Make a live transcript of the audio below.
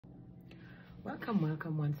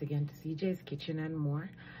Welcome once again to CJ's Kitchen and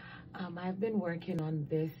More. I've been working on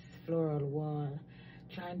this floral wall,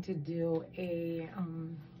 trying to do a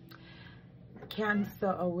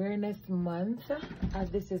Cancer Awareness Month,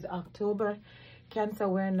 as this is October Cancer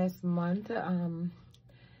Awareness Month.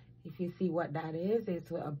 If you see what that is,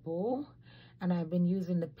 it's a bow, and I've been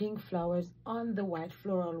using the pink flowers on the white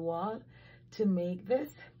floral wall to make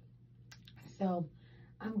this. So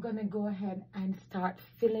I'm gonna go ahead and start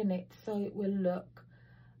filling it so it will look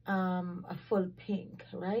a full pink,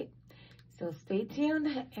 right? So stay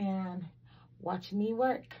tuned and watch me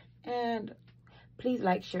work, and please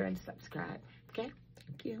like, share, and subscribe. Okay,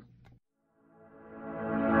 thank you.